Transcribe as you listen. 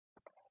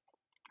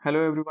Hello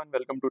everyone,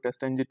 welcome to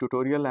TestNG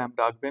tutorial. I am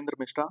Raghvendra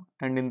Mishra,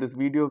 and in this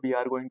video we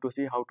are going to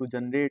see how to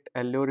generate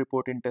Allure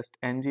report in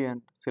TestNG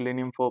and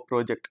Selenium for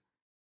project.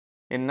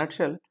 In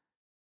nutshell,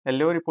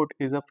 Allure report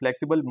is a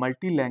flexible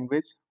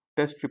multi-language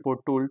test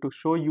report tool to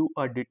show you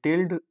a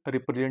detailed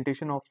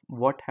representation of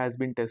what has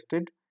been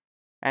tested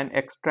and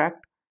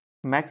extract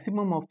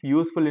maximum of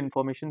useful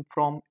information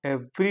from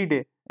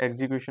everyday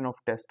execution of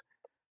test.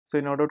 So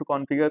in order to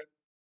configure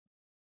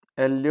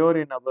Allure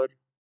in our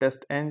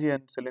TestNG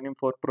and Selenium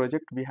for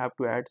project, we have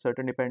to add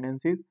certain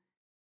dependencies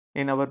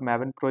in our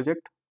Maven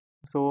project.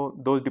 So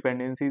those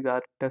dependencies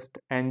are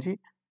TestNG,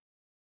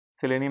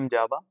 Selenium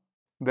Java,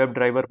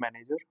 WebDriver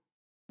Manager,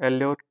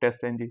 Allure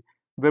TestNG.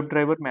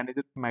 WebDriver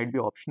Manager might be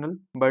optional,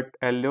 but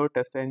Allure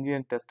TestNG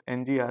and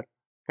TestNG are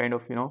kind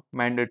of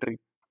mandatory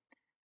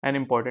and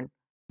important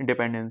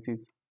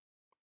dependencies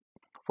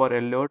for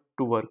Allure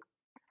to work.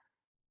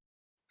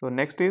 So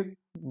next is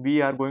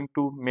we are going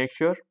to make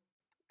sure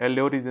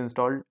Allure is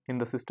installed in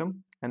the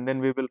system, and then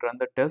we will run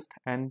the test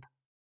and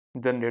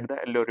generate the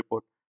Allure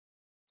report.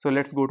 So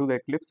let's go to the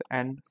Eclipse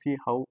and see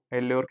how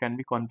Allure can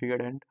be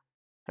configured and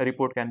a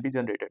report can be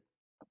generated.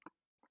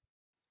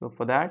 So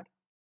for that,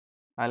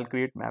 I'll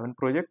create Maven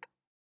project.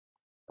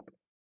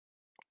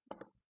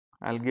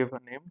 I'll give a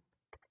name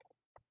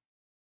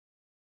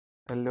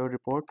Allure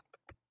report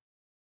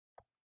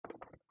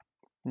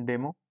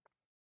demo,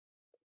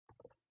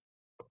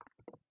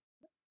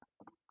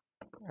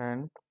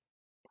 and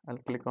I'll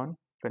click on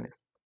finish.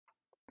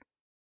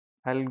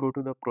 I'll go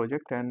to the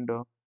project and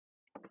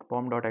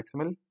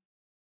pom.xml,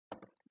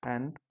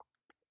 and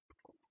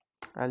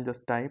I'll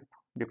just type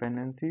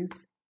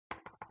dependencies.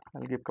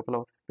 I'll give a couple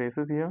of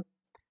spaces here.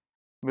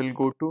 We'll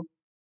go to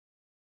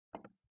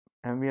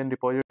MVN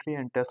repository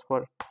and test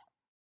for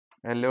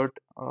Allure.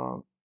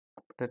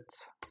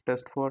 Let's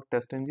test for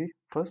TestNG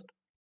first.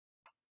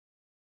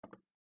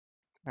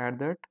 Add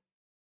that.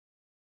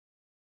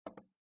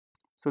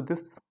 So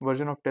this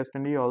version of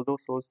TestNG although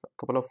shows a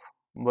couple of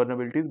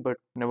vulnerabilities, but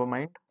never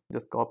mind,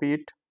 just copy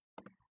it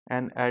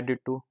and add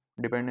it to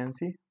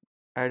dependency,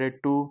 add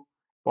it to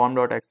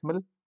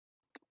pom.xml.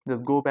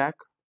 Just go back,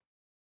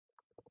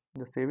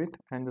 just save it,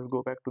 and just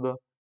go back to the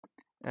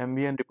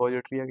MVN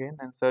repository again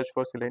and search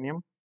for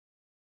Selenium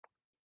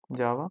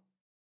Java.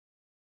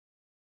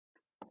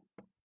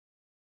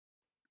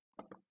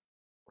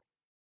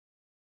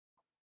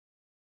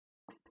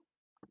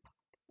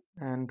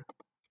 And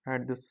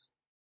add this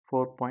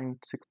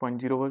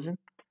 4.6.0 version.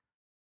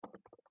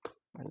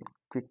 I'll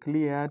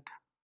quickly add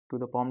to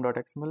the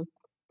pom.xml,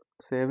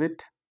 save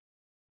it,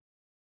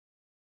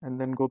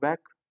 and then go back.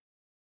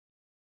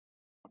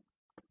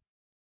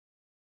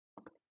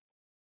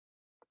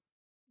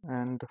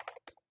 And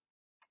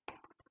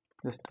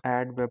just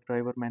add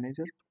WebDriver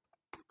Manager.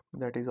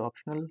 That is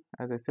optional,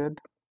 as I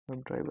said,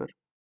 WebDriver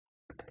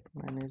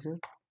Manager,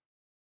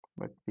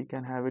 but we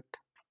can have it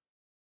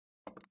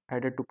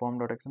added to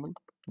pom.xml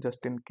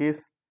just in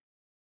case.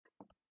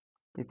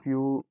 If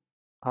you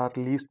are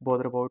least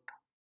bothered about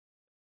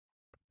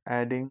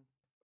adding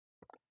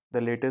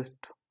the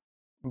latest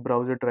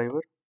browser driver,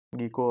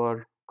 Gecko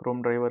or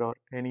Chrome driver or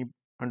any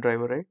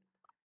driver, right,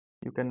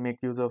 you can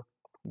make use of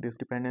this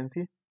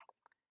dependency.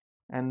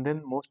 And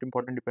then most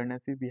important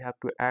dependency we have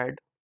to add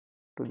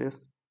to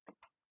this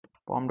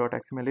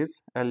pom.xml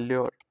is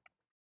Allure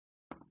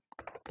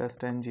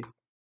TestNG.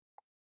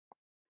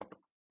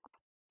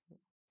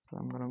 So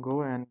I'm gonna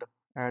go and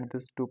add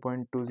this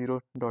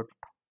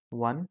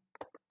 2.20.1,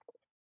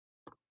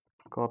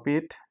 copy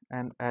it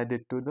and add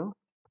it to the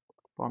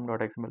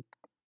pom.xml.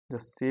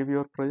 Just save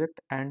your project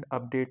and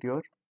update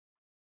your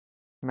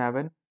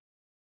Maven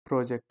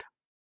project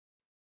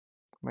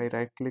by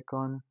right click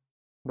on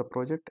the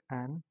project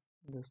and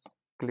just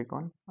click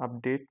on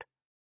update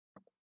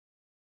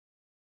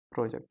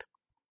project.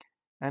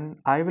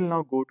 And I will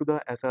now go to the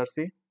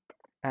SRC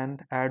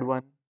and add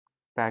one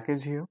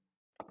package here,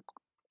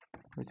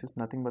 which is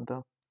nothing but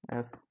the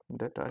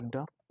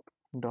SDET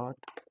dot.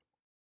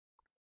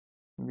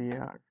 We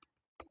are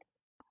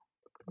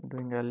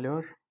doing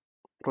Allure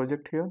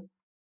project here.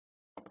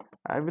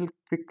 I will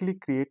quickly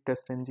create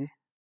TestNG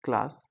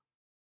class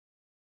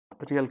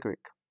real quick.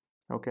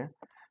 Okay,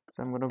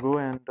 so I'm gonna go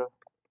and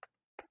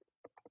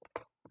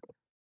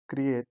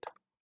create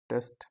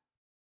test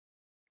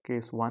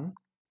case 1.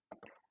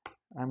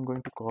 I'm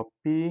going to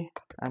copy,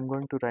 I'm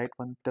going to write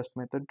one test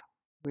method,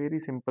 very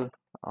simple.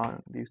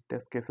 These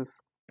test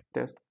cases,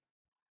 test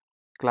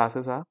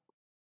classes are.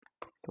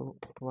 So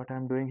what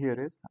I'm doing here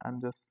is I'm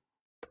just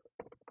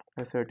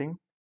asserting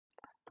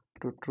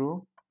to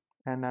true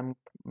and I'm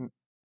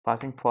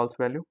passing false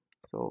value.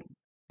 So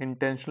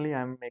intentionally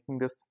I'm making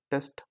this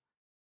test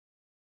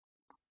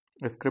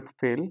script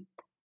fail.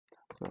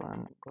 So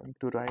I'm going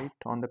to write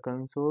on the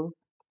console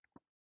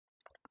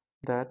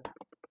that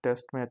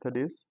test method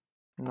is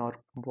not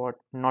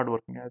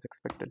working as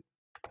expected,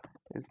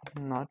 is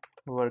not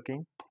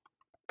working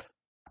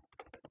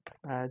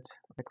as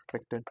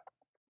expected.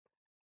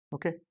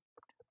 Okay,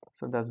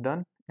 so that's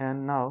done.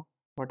 And now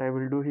what I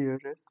will do here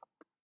is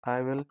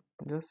I will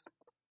just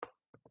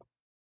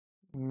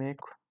make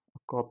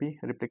copy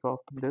replica of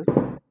this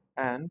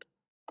and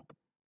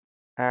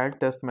add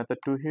test method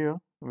 2 here,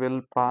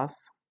 will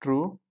pass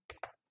true,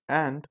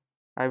 and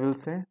I will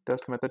say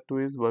test method 2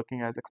 is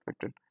working as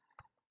expected.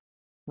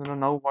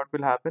 Now what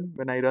will happen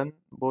when I run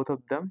both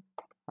of them,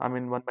 I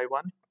mean one by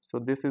one? So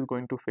this is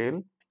going to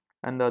fail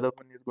and the other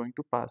one is going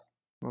to pass.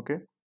 Okay,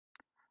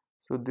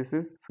 so this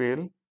is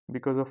fail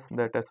because of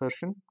that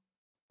assertion.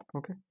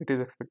 Okay, it is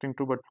expecting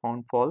true but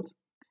found false,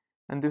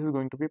 and this is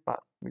going to be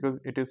pass because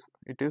it is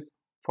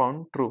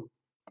found true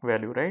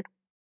value, right?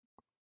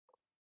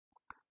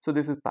 So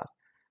this is pass.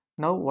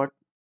 Now what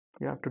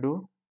we have to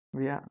do,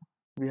 we have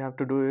we have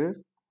to do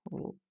is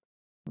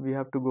we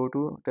have to go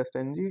to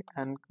TestNG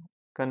and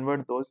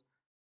convert those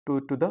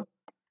to the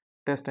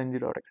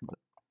TestNG.xml.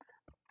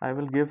 I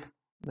will give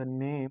the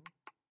name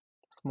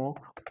smoke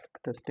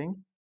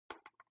testing.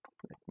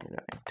 Let me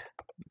write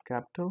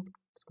capital.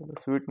 So the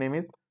suite name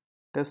is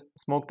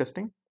smoke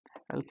testing.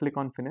 I'll click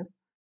on finish,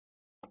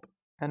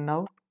 and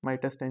now my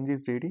TestNG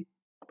is ready.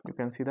 You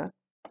can see that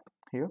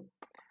here,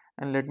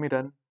 and let me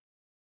run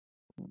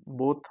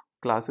both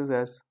classes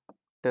as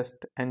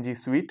TestNG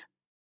suite.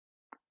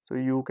 So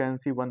you can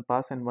see one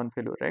pass and one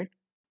failure, right?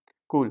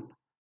 Cool.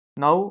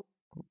 Now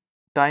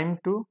time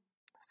to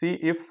see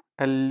if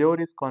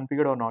Allure is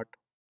configured or not.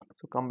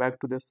 So come back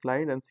to this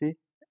slide and see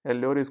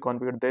Allure is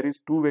configured. There is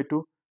two way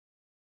to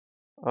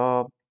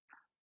uh,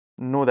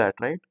 know that,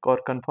 right, or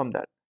confirm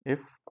that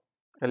if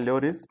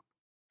Allure is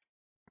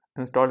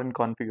installed and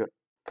configured.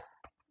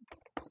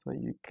 So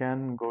you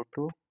can go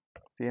to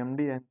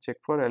CMD and check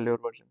for Allure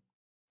version.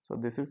 So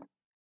this is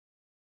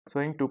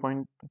showing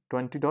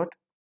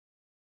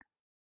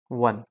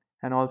 2.20.1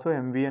 and also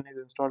MVN is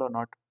installed or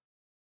not.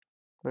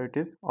 So it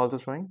is also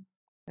showing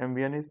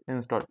MVN is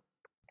installed.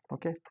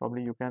 Okay,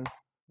 probably you can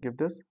give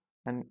this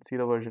and see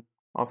the version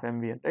of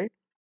MVN, right?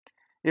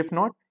 If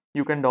not,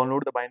 you can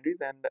download the binaries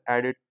and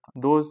add it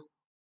those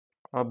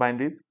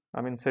binaries,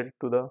 I mean set it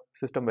to the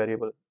system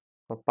variable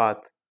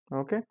path.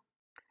 Okay,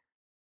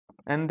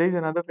 and there is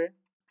another way.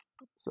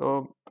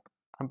 So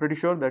I'm pretty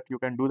sure that you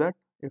can do that.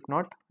 If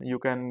not, you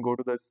can go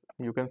to this,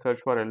 you can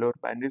search for Allure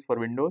binaries for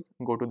Windows,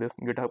 go to this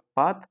GitHub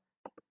path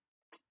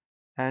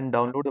and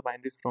download the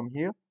binaries from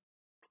here.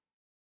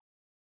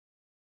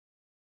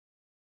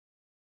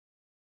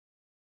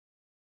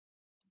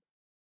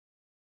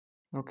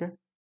 Okay,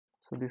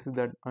 so this is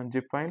that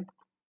zip file.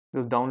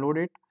 Just download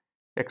it,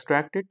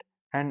 extract it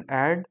and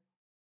add.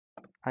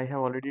 I have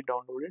already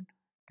downloaded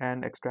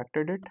and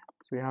extracted it,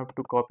 so you have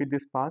to copy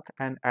this path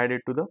and add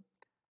it to the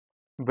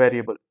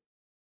variable,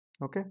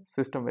 okay,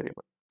 system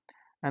variable,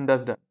 and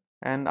that's done.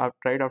 And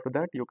right after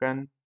that you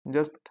can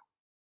just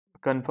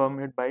confirm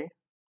it by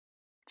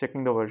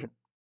checking the version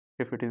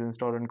if it is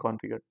installed and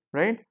configured,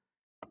 right?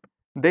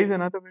 There is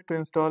another way to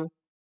install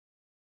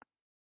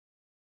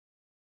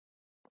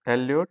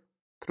Allure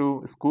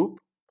through scoop.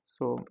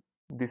 So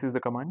this is the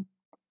command.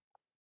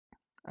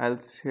 I'll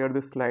share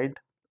this slide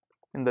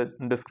in the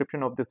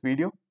description of this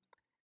video.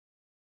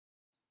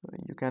 So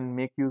you can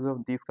make use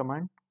of these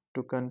command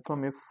to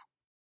confirm if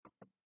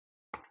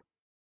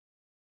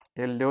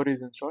Allure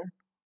is installed.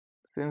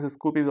 Since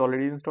scoop is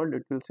already installed,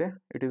 it will say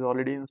it is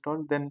already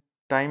installed. Then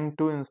time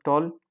to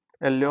install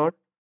Allure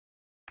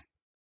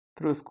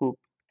through scoop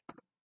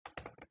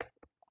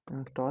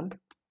install,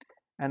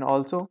 and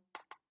also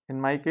in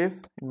my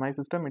case, in my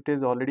system, it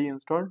is already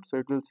installed, so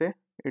it will say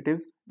it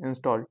is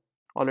installed,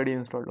 already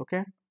installed.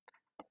 Okay,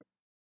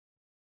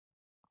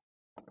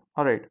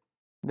 all right,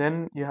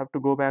 then you have to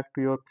go back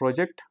to your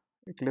project,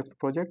 Eclipse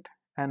project,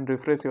 and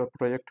refresh your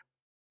project.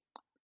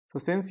 So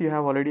since you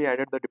have already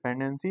added the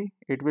dependency,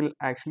 it will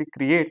actually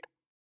create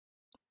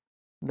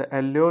the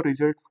Allure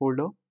result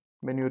folder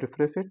when you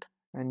refresh it,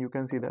 and you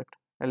can see that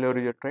Allure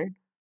result, right?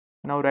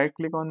 Now right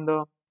click on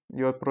the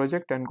your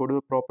project and go to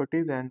the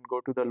properties and go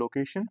to the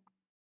location,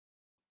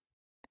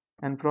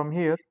 and from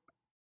here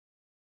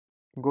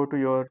go to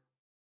your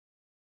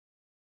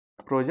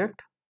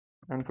project,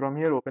 and from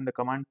here open the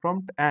command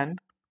prompt and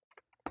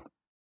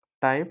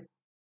type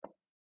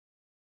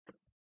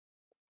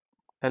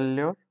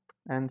Allure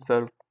and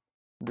serve.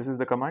 This is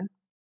the command.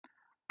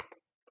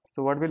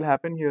 So what will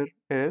happen here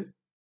is,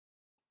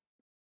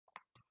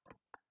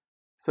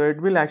 so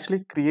it will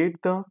actually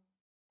create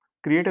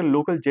a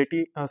local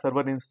Jetty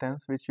server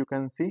instance which you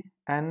can see,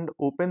 and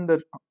open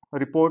the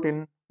report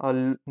in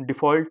a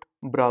default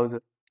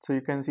browser. So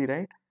you can see,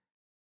 right?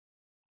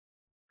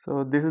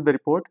 So this is the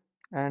report,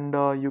 and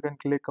you can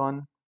click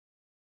on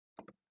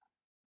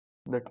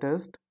the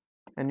test,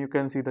 and you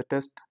can see the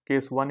test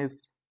case 1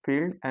 is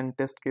failed and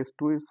test case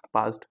 2 is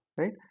passed,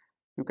 right?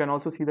 You can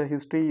also see the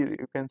history,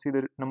 you can see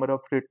the number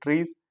of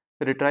retries,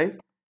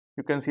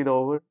 you can see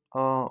the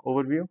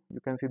overview, you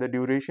can see the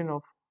duration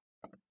of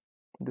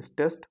this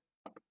test,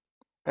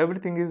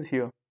 everything is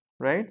here,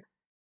 right?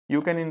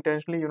 You can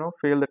intentionally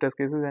fail the test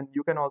cases, and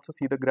you can also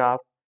see the graph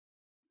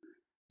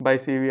by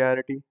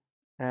severity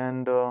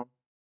and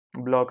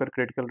blocker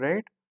critical,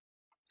 right?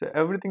 So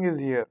everything is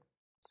here.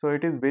 So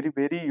it is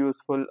very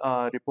useful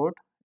report.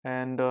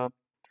 And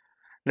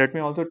let me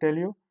also tell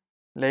you,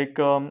 like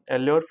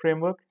Allure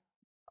framework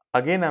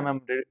again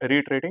I'm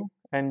reiterating,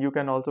 and you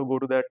can also go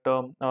to that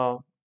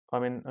QA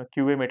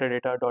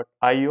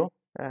metadata.io,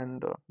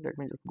 and let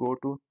me just go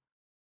to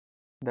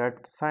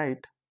that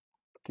site,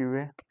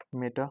 QA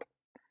meta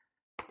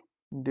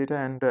data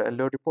and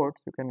Allure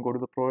reports. You can go to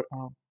the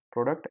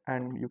product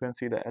and you can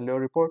see the Allure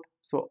report.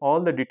 So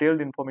all the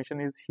detailed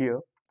information is here,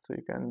 so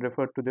you can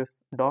refer to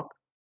this doc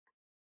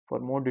for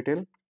more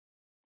detail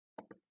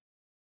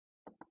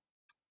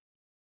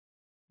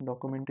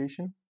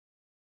documentation.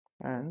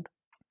 And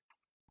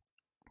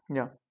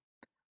yeah,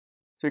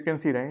 so you can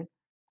see, right,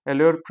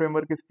 Allure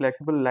framework is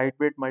flexible,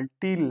 lightweight,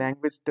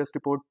 multi-language test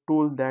report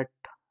tool that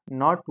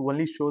not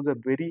only shows a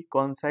very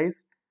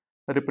concise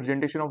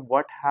representation of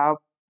what have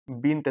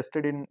been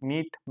tested in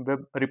neat web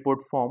report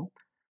form,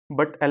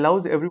 but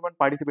allows everyone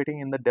participating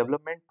in the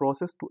development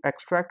process to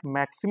extract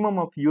maximum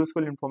of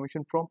useful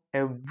information from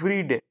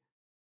everyday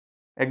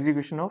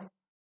execution of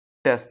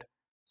test.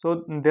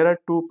 So there are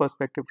two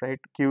perspectives, right,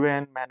 QA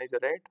and manager,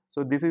 right?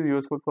 So this is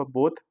useful for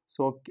both.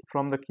 So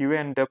from the QA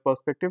and dev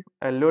perspective,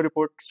 Allure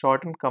report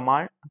shorten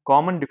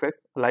common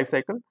defects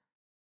lifecycle.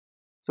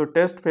 So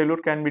test failure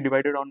can be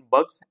divided on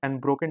bugs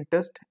and broken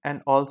test,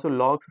 and also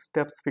logs,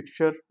 steps,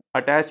 fixture,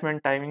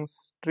 attachment,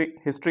 timings,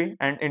 history,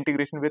 and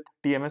integration with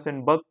TMS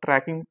and bug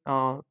tracking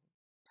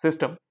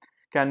system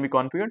can be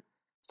configured.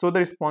 So the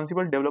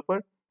responsible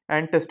developer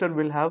and tester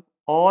will have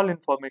all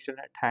information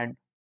at hand.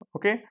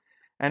 Okay.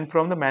 And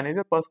from the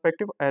manager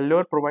perspective,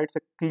 Allure provides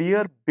a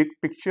clear big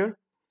picture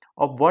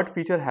of what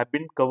features have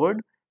been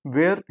covered,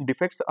 where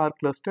defects are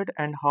clustered,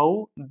 and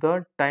how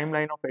the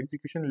timeline of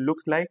execution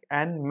looks like,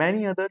 and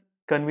many other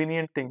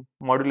convenient things.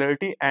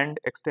 Modularity and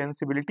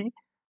extensibility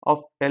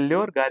of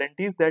Allure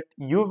guarantees that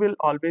you will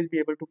always be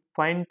able to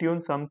fine tune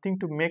something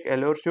to make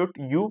Allure suit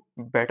you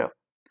better.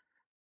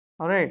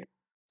 Alright,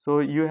 so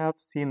you have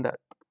seen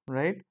that,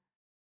 right?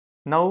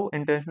 Now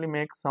intentionally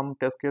make some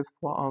test case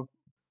for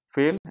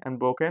fail and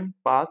broken,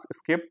 pass,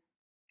 skip.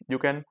 You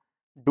can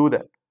do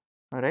that.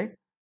 Alright,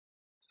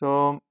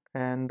 so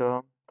and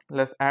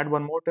let's add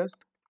one more test,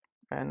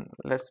 and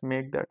let's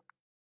make that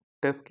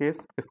test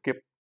case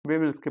skip. We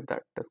will skip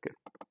that test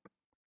case.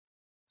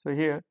 So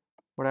here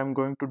what I'm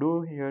going to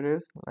do here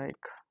is like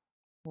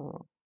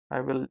I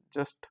will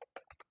just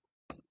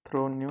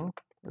throw new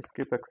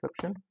skip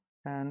exception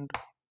and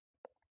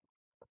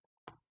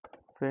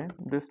say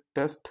this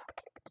test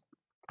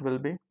will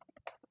be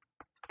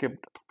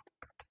skipped.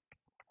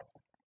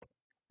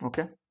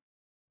 Okay,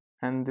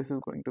 and this is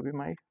going to be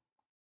my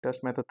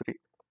test method 3,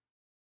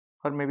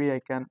 or maybe I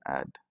can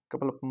add a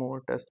couple of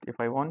more tests if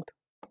I want.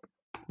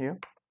 Here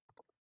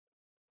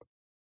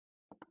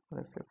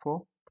let's say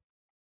 4,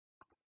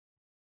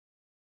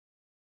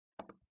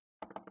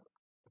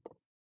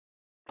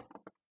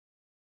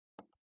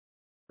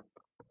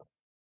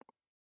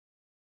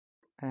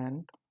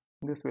 and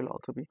this will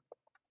also be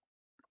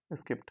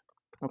skipped.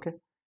 Okay,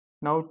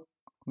 now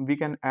we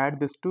can add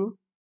this to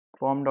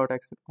pom.xml.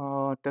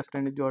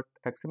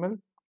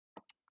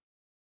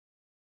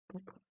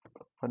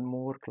 One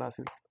more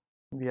classes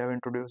we have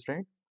introduced,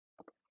 right?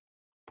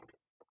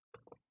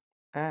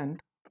 And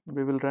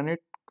we will run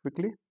it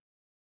quickly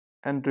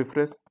and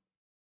refresh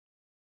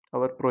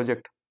our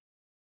project.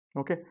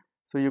 Okay,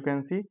 so you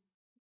can see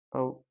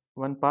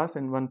one pass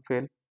and one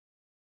fail.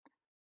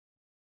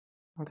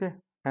 Okay,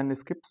 and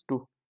skips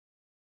 2.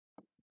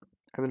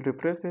 I will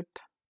refresh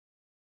it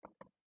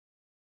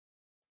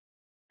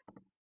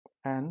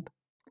and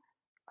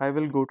I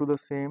will go to the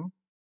same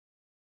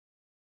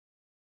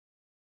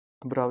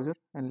browser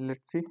and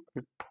let's see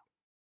if,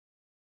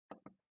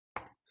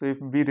 so if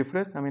we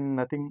refresh, I mean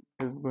nothing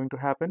is going to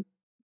happen.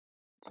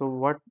 So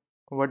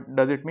what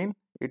does it mean?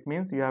 It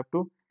means you have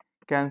to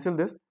cancel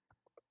this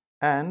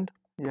and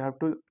you have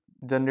to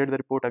generate the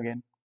report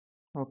again.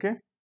 Okay,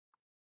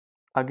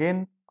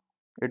 again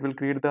it will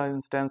create the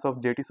instance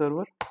of JT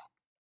server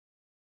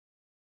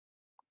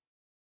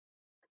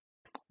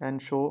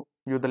and show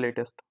you the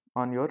latest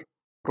on your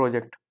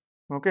project.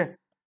 Okay,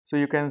 so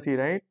you can see,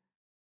 right,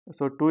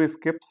 so 2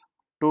 skips,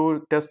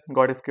 2 tests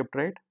got skipped,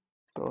 right?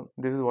 So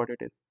this is what it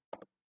is,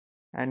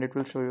 and it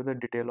will show you the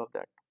detail of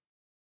that.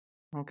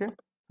 Okay,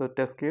 so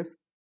test case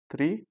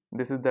 3,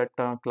 this is that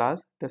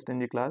class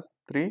TestNG class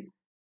 3,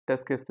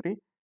 test case 3,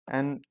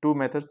 and 2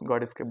 methods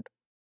got skipped.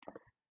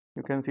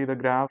 You can see the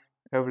graph,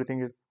 everything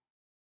is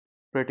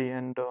pretty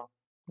and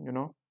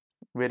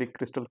very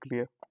crystal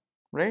clear,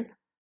 right?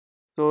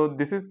 So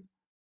this is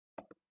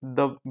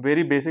the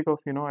very basic of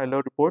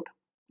Allure report,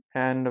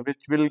 and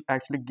which will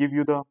actually give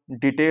you the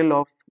detail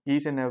of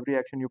each and every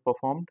action you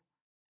performed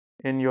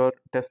in your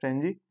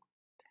TestNG.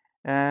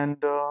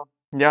 And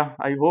yeah,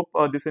 I hope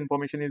this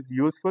information is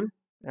useful,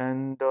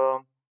 and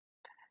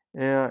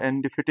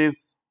and if it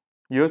is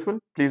useful,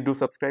 please do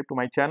subscribe to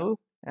my channel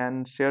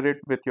and share it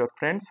with your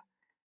friends.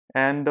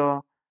 And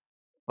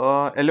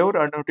Allure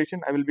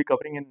annotation I will be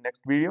covering in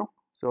next video.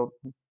 So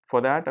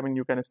for that, I mean,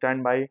 you can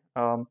stand by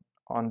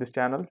on this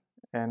channel,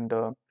 and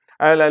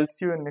I'll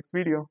see you in next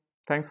video.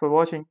 Thanks for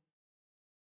watching.